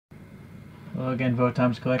Hello again,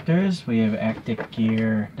 VOTOMS collectors. We have Actic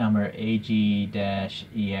gear number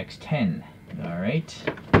AG-EX10. Alright,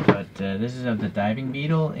 but this is of the diving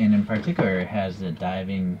Beetle, and in particular it has the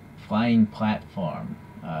diving flying platform.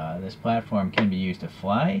 This platform can be used to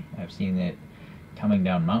fly. I've seen it coming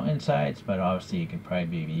down mountainsides, but obviously it can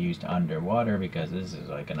probably be used underwater because this is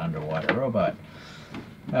like an underwater robot.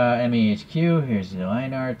 MEHQ, here's the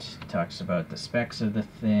line art, talks about the specs of the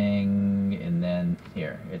thing, and then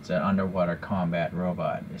here, it's an underwater combat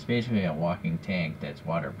robot. It's basically a walking tank that's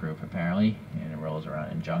waterproof apparently, and it rolls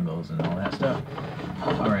around in jungles and all that stuff.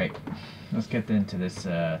 Alright, let's get into this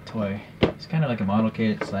toy. It's kind of like a model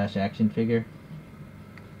kit slash action figure.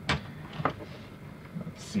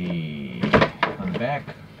 Let's see, on the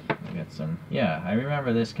back, we got some, yeah, I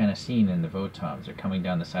remember this kind of scene in the VOTOMS. They're coming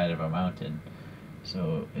down the side of a mountain.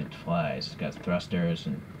 So it flies. It's got thrusters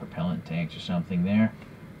and propellant tanks or something there.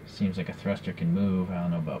 Seems like a thruster can move. I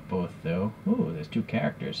don't know about both though. Ooh, there's two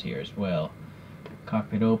characters here as well.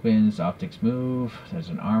 Cockpit opens, optics move. There's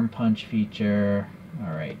an arm punch feature.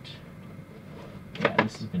 Alright. Yeah,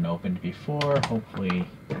 this has been opened before. Hopefully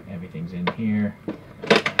everything's in here.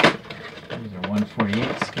 These are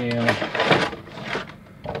 1/48 scale.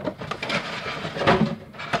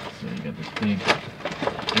 So you got this big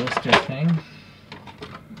blister thing.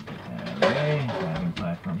 Diving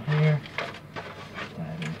platform here,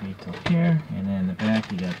 diving Beetle here, and then in the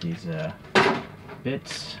back you got these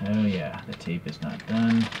bits. Oh yeah, the tape is not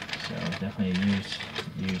done, so definitely a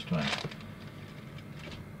used one.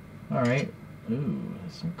 Alright, ooh,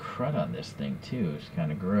 there's some crud on this thing too. It's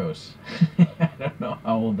kind of gross. I don't know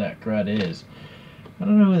how old that crud is. I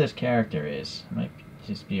don't know who this character is. It might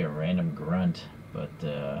just be a random grunt, but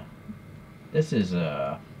this is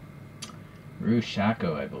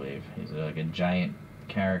Shako, I believe. He's like a giant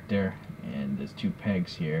character, and there's two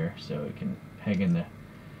pegs here, so it can peg in the.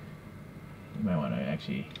 You might want to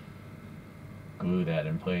actually glue that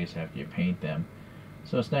in place after you paint them.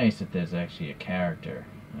 So it's nice that there's actually a character.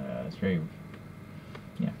 It's very,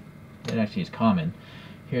 yeah, it actually is common.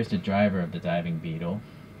 Here's the driver of the diving Beetle,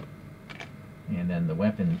 and then the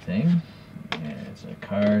weapon thing. And it's a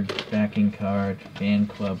card, backing card, fan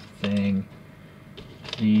club thing.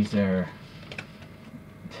 These are.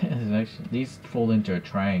 Actually, these fold into a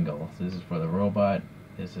triangle. This is for the robot.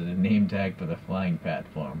 This is a name tag for the flying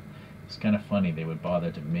platform. It's kind of funny they would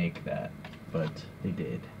bother to make that, but they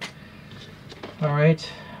did.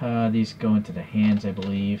 Alright, these go into the hands, I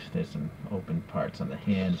believe. There's some open parts on the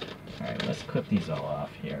hand. Alright, let's clip these all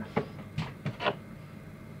off here.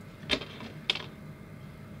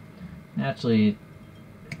 Naturally,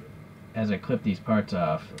 as I clip these parts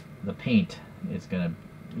off, the paint is going to,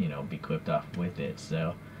 you know, be clipped off with it.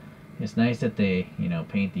 So it's nice that they, you know,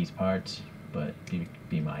 paint these parts, but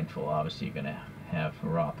be mindful. Obviously, you're gonna have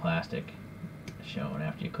raw plastic shown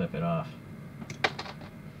after you clip it off.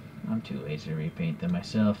 I'm too lazy to repaint them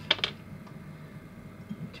myself.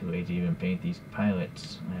 I'm too lazy to even paint these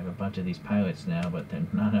pilots. I have a bunch of these pilots now, but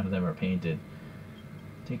none of them are painted.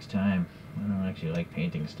 It takes time. I don't actually like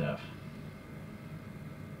painting stuff.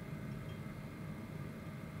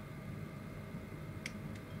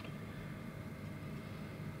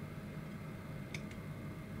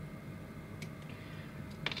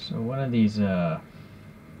 So one of these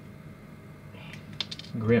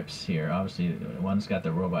grips here, obviously one's got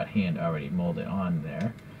the robot hand already molded on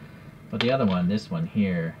there, but the other one, this one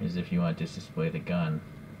here, is if you want to display the gun,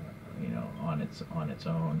 you know, on its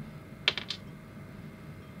own.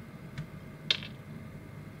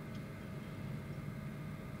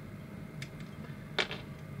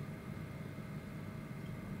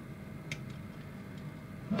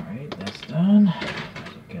 Alright, that's done.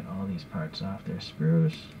 Get all these parts off their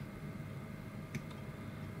sprues.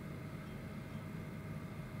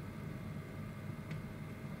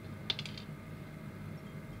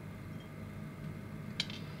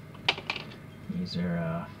 These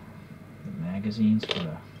are the magazines for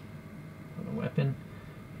the weapon,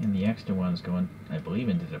 and the extra ones going, I believe,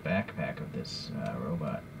 into the backpack of this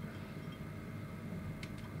robot.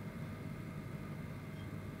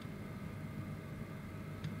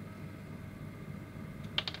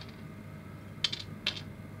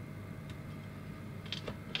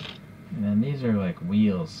 And then these are like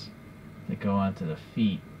wheels that go onto the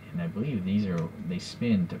feet, and I believe they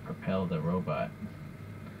spin to propel the robot.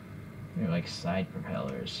 They're like side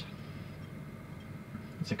propellers.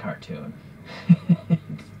 It's a cartoon. It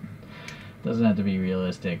doesn't have to be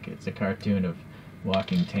realistic. It's a cartoon of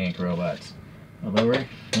walking tank robots. Although it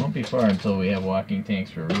won't be far until we have walking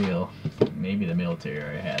tanks for real. Maybe the military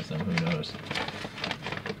already has them, who knows.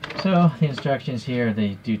 So the instructions here,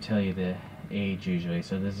 they do tell you the age usually.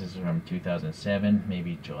 So this is from 2007,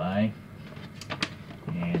 maybe July.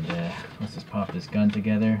 And let's just pop this gun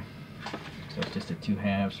together. So it's just the 2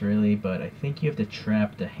 halves really, but I think you have to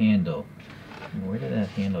trap the handle. And where did that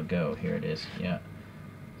handle go? Here it is, yeah.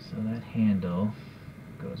 So that handle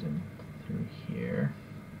goes in through here.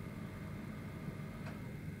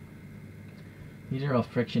 These are all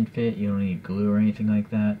friction fit, you don't need glue or anything like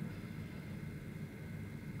that.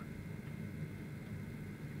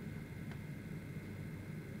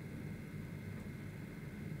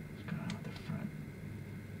 What's going on with the front?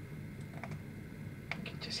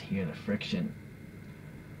 You can just hear the friction.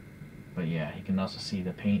 But yeah, you can also see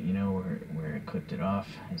the paint, you know, where it clipped it off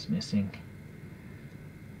is missing.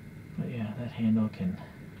 But yeah, that handle can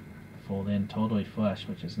fold in totally flush,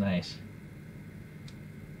 which is nice.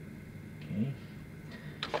 Okay.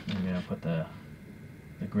 I'm going to put the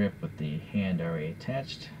grip with the hand already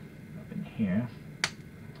attached up in here.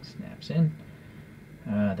 Snaps in.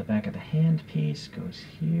 The back of the hand piece goes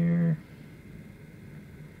here.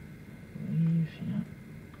 I believe, yeah.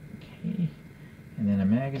 Okay. And then a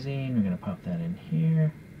magazine, we're going to pop that in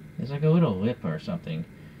here. There's like a little lip or something.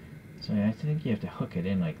 So I think you have to hook it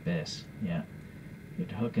in like this. Yeah. You have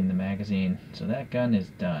to hook in the magazine. So that gun is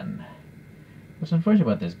done. What's unfortunate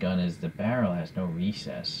about this gun is the barrel has no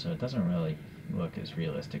recess, so it doesn't really look as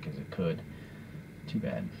realistic as it could. Too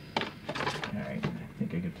bad. Alright, I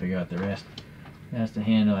think I could figure out the rest. That's the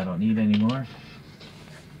handle I don't need anymore.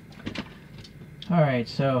 Alright,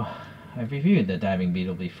 so I've reviewed the diving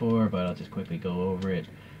Beetle before, but I'll just quickly go over it.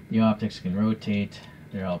 The optics can rotate.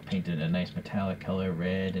 They're all painted a nice metallic color,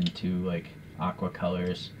 red and 2 like aqua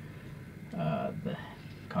colors. The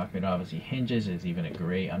cockpit obviously hinges. There's even a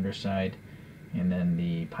gray underside. And then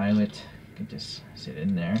the pilot can just sit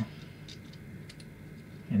in there.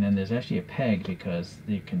 And then there's actually a peg because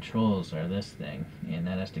the controls are this thing, and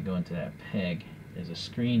that has to go into that peg. There's a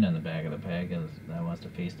screen on the back of the peg that wants to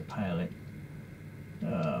face the pilot.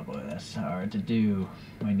 Oh boy, that's hard to do.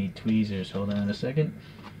 Might need tweezers. Hold on a second.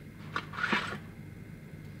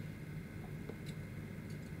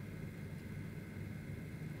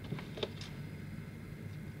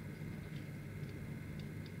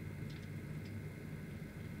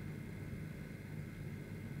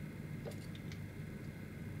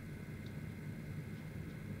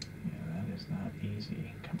 Not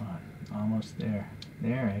easy. Come on, almost there.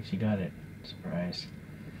 There, I actually got it. Surprise.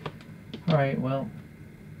 Alright, well,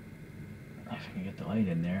 if I can get the light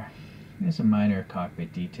in there. There's some minor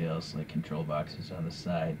cockpit details like control boxes on the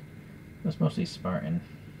side. That's mostly Spartan.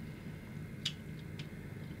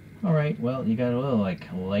 Alright, well, you got a little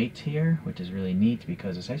like light here, which is really neat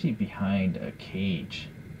because it's actually behind a cage.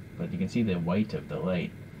 But you can see the white of the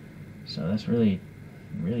light. So that's really,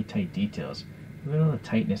 really tight details. Look at all the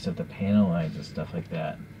tightness of the panel lines and stuff like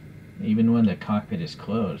that. Even when the cockpit is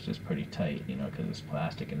closed, it's pretty tight, you know, because it's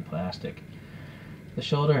plastic and plastic. The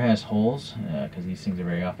shoulder has holes, because these things are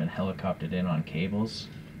very often helicoptered in on cables.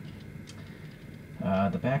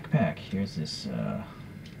 The backpack, here's this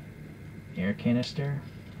air canister.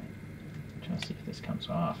 I'm trying to see if this comes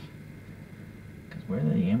off. Because where are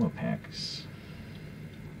the ammo packs?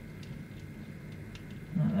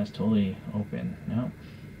 Oh, that's totally open. No.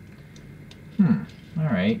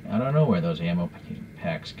 Alright, I don't know where those ammo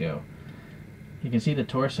packs go. You can see the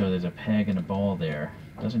torso, there's a peg and a ball there.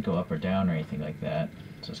 It doesn't go up or down or anything like that.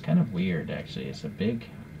 So it's kind of weird actually. It's a big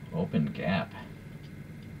open gap.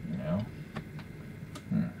 You know?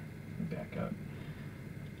 Back up.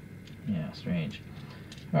 Yeah, strange.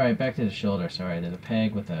 Alright, back to the shoulder. Sorry, there's a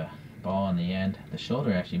peg with a ball on the end. The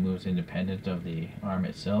shoulder actually moves independent of the arm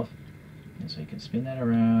itself. And so you can spin that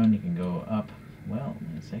around, you can go up. Well,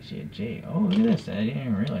 it's actually a J. Oh, look at this. I didn't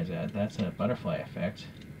even realize that. That's a butterfly effect.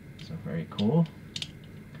 So very cool.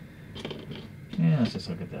 And let's just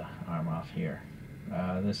look at the arm off here.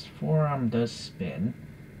 This forearm does spin.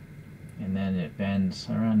 And then it bends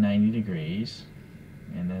around 90 degrees.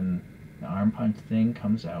 And then the arm punch thing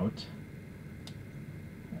comes out.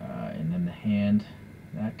 And then the hand,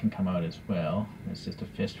 that can come out as well. It's just a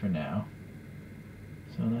fist for now.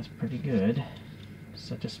 So that's pretty good.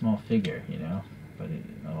 Such a small figure, you know, but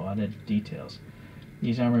a lot of details.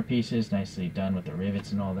 These armor pieces, nicely done with the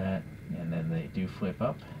rivets and all that, and then they do flip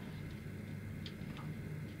up.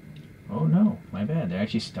 Oh no, my bad, they're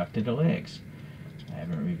actually stuck to the legs. I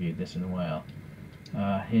haven't reviewed this in a while.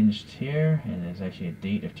 Hinged here, and there's actually a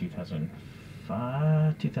date of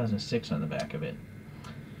 2006 on the back of it.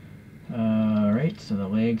 Alright, so the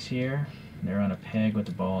legs here, they're on a peg with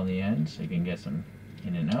the ball on the end, so you can get some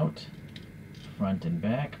in and out. Front and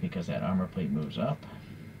back because that armor plate moves up,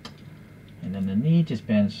 and then the knee just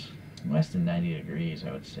bends Less than 90 degrees,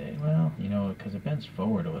 I would say. Well, you know, because it bends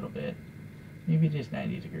forward a little bit. Maybe it is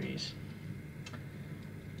 90 degrees.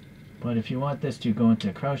 But if you want this to go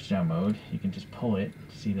into crouch down mode, you can just pull it.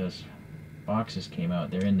 See, those boxes came out.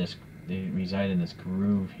 They're in this, they reside in this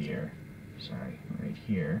groove here. Sorry, right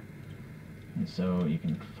here. And so you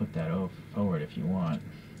can flip that forward if you want.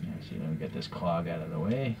 Yeah, so let me get this clog out of the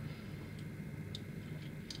way.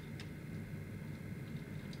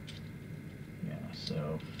 Yeah,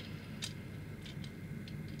 so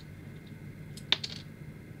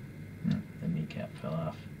the kneecap fell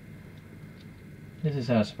off. This is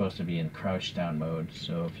how it's supposed to be in crouch down mode.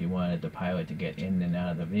 So if you wanted the pilot to get in and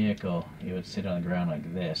out of the vehicle, he would sit on the ground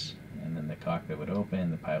like this, and then the cockpit would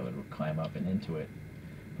open, the pilot would climb up and into it.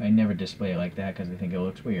 I never display it like that because I think it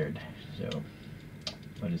looks weird. So,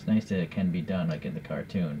 but it's nice that it can be done like in the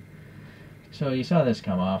cartoon. So you saw this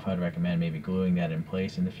come off. I'd recommend maybe gluing that in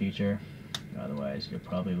place in the future. Otherwise, you'll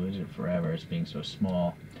probably lose it forever. It's being so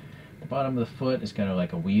small. The bottom of the foot is kind of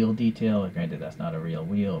like a wheel detail. Granted, that's not a real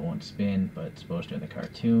wheel. It won't spin, but it's supposed to in the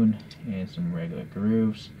cartoon. And some regular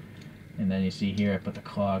grooves. And then you see here I put the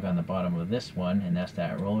clog on the bottom of this one, and that's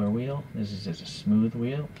that roller wheel. This is just a smooth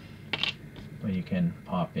wheel. But you can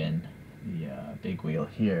pop in the big wheel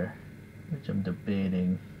here, which I'm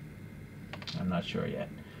debating. I'm not sure yet.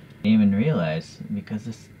 I didn't even realize, because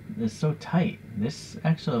this is so tight, this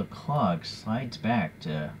actual clog slides back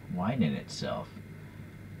to widen itself.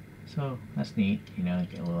 So that's neat, you know,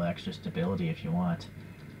 get a little extra stability if you want.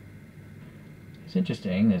 It's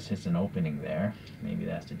interesting, this is an opening there. Maybe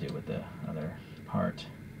that's to do with the other part.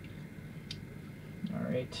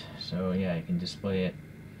 Alright, so yeah, you can display it.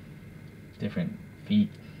 Different feet,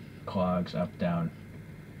 clogs, up, down.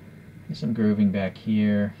 There's some grooving back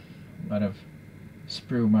here. A lot of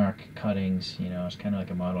sprue mark cuttings, you know, it's kind of like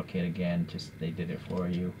a model kit again, just they did it for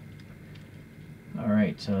you.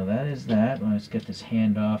 Alright, so that is that. Let's get this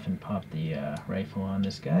hand off and pop the rifle on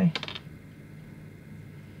this guy.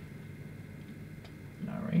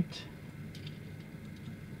 Alright.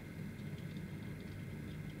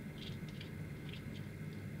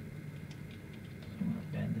 So I'm going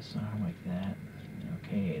to bend this arm like that.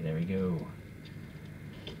 Okay, there we go.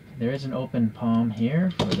 There is an open palm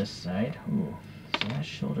here for this side. Ooh, so that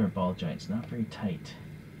shoulder ball joint's not very tight.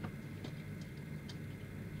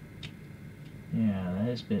 Yeah,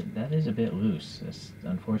 that is a bit loose. That's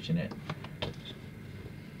unfortunate.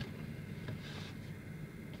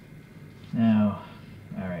 Now,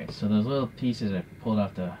 alright, so those little pieces I pulled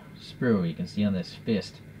off the sprue, you can see on this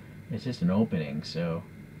fist, it's just an opening, so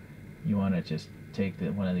you want to just take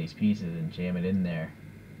one of these pieces and jam it in there.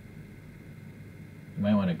 You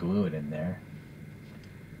might want to glue it in there.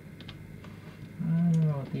 I don't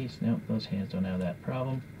know what these, nope, those hands don't have that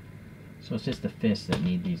problem. So it's just the fists that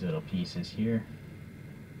need these little pieces here.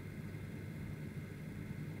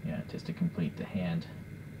 Yeah, just to complete the hand.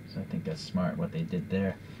 So I think that's smart what they did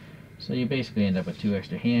there. So you basically end up with 2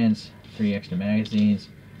 extra hands, 3 extra magazines,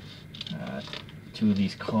 2 of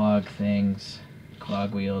these clog things,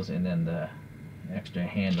 clog wheels, and then the extra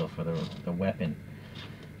handle for the weapon.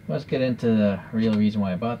 Let's get into the real reason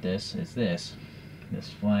why I bought this. It's this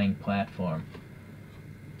flying platform.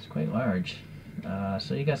 It's quite large.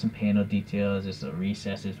 So you got some panel details, there's the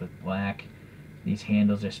recesses with black. These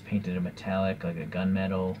handles are painted a metallic, like a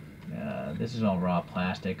gunmetal. This is all raw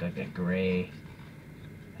plastic, like a gray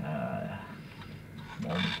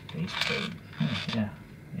molded faceplate. Yeah,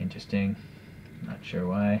 interesting. Not sure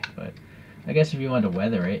why, but I guess if you want to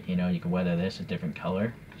weather it, you know, you can weather this a different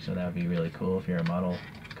color. So that would be really cool if you're a model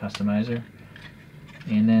customizer.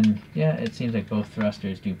 And then, yeah, it seems like both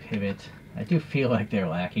thrusters do pivot. I do feel like they're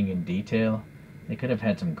lacking in detail. They could have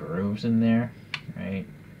had some grooves in there, right?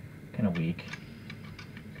 Kind of weak.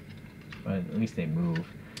 But at least they move.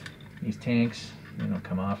 These tanks, they don't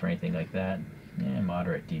come off or anything like that. Yeah,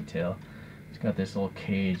 moderate detail. It's got this little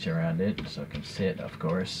cage around it, so it can sit, of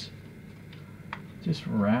course. Just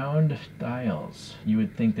round dials. You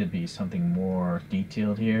would think there'd be something more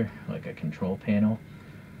detailed here, like a control panel.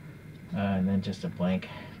 And then just a blank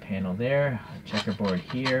panel there, a checkerboard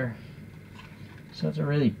here. So it's a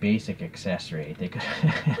really basic accessory. They could,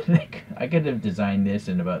 I could have designed this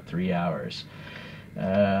in about 3 hours.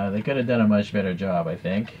 They could have done a much better job, I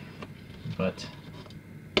think. But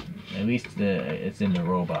at least it's in the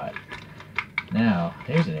robot. Now,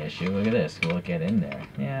 here's an issue. Look at this. Will it get in there?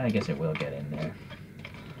 Yeah, I guess it will get in there.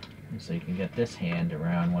 And so you can get this hand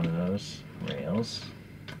around one of those rails.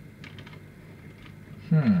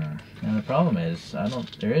 Now the problem is,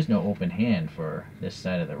 there is no open hand for this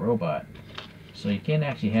side of the robot. So you can't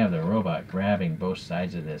actually have the robot grabbing both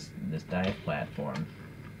sides of this dive platform.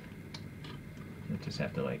 You just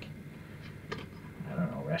have to like I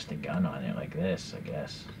don't know, rest a gun on it like this, I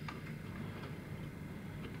guess.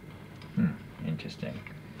 Interesting.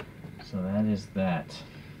 So that is that.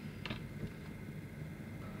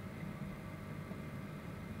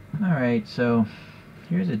 Alright, so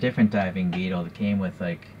here's a different diving beetle that came with,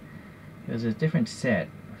 like, it was a different set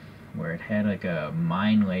where it had like a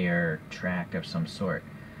mine layer track of some sort.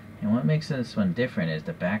 And what makes this one different is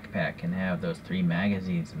the backpack can have those 3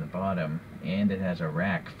 magazines in the bottom, and it has a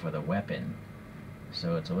rack for the weapon.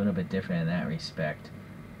 So it's a little bit different in that respect.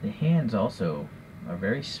 The hands also are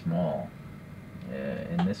very small.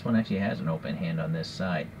 And this one actually has an open hand on this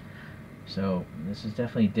side. So this is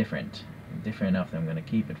definitely different. Different enough that I'm going to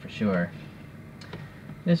keep it for sure.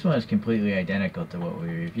 This one is completely identical to what we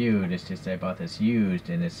reviewed. It's just I bought this used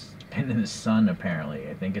and it's been in the sun apparently.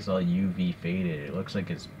 I think it's all UV faded. It looks like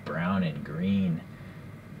it's brown and green.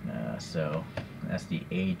 So that's the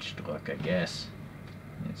aged look, I guess.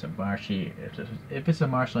 It's a marshy. If it's a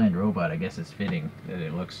marshland robot, I guess it's fitting that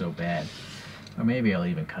it looks so bad. Or maybe I'll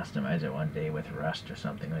even customize it one day with rust or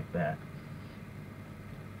something like that.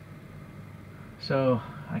 So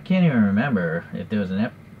I can't even remember if there was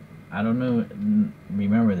I don't know,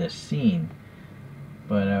 remember this scene,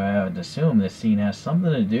 but I would assume this scene has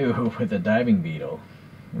something to do with a diving beetle.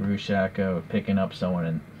 Rushaka picking up someone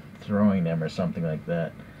and throwing them or something like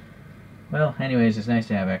that. Well, anyways, it's nice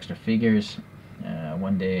to have extra figures.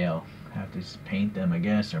 One day I'll have to just paint them, I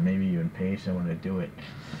guess, or maybe even pay someone to do it.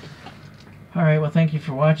 Alright, well, thank you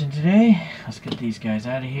for watching today. Let's get these guys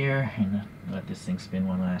out of here and let this thing spin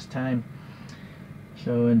one last time.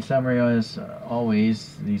 So in summary, as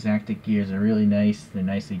always, these Actic gears are really nice. They're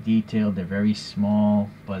nicely detailed. They're very small,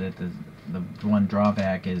 but the one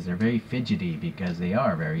drawback is they're very fidgety because they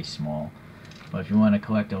are very small. But if you want to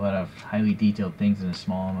collect a lot of highly detailed things in a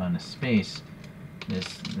small amount of space,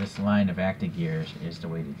 this line of Actic gears is the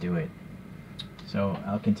way to do it. So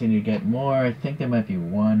I'll continue to get more. I think there might be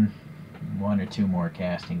one or two more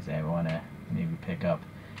castings that I want to maybe pick up,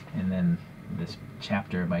 and then this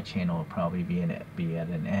chapter of my channel will probably be at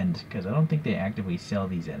an end because I don't think they actively sell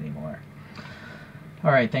these anymore.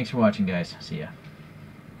 Alright, thanks for watching, guys. See ya.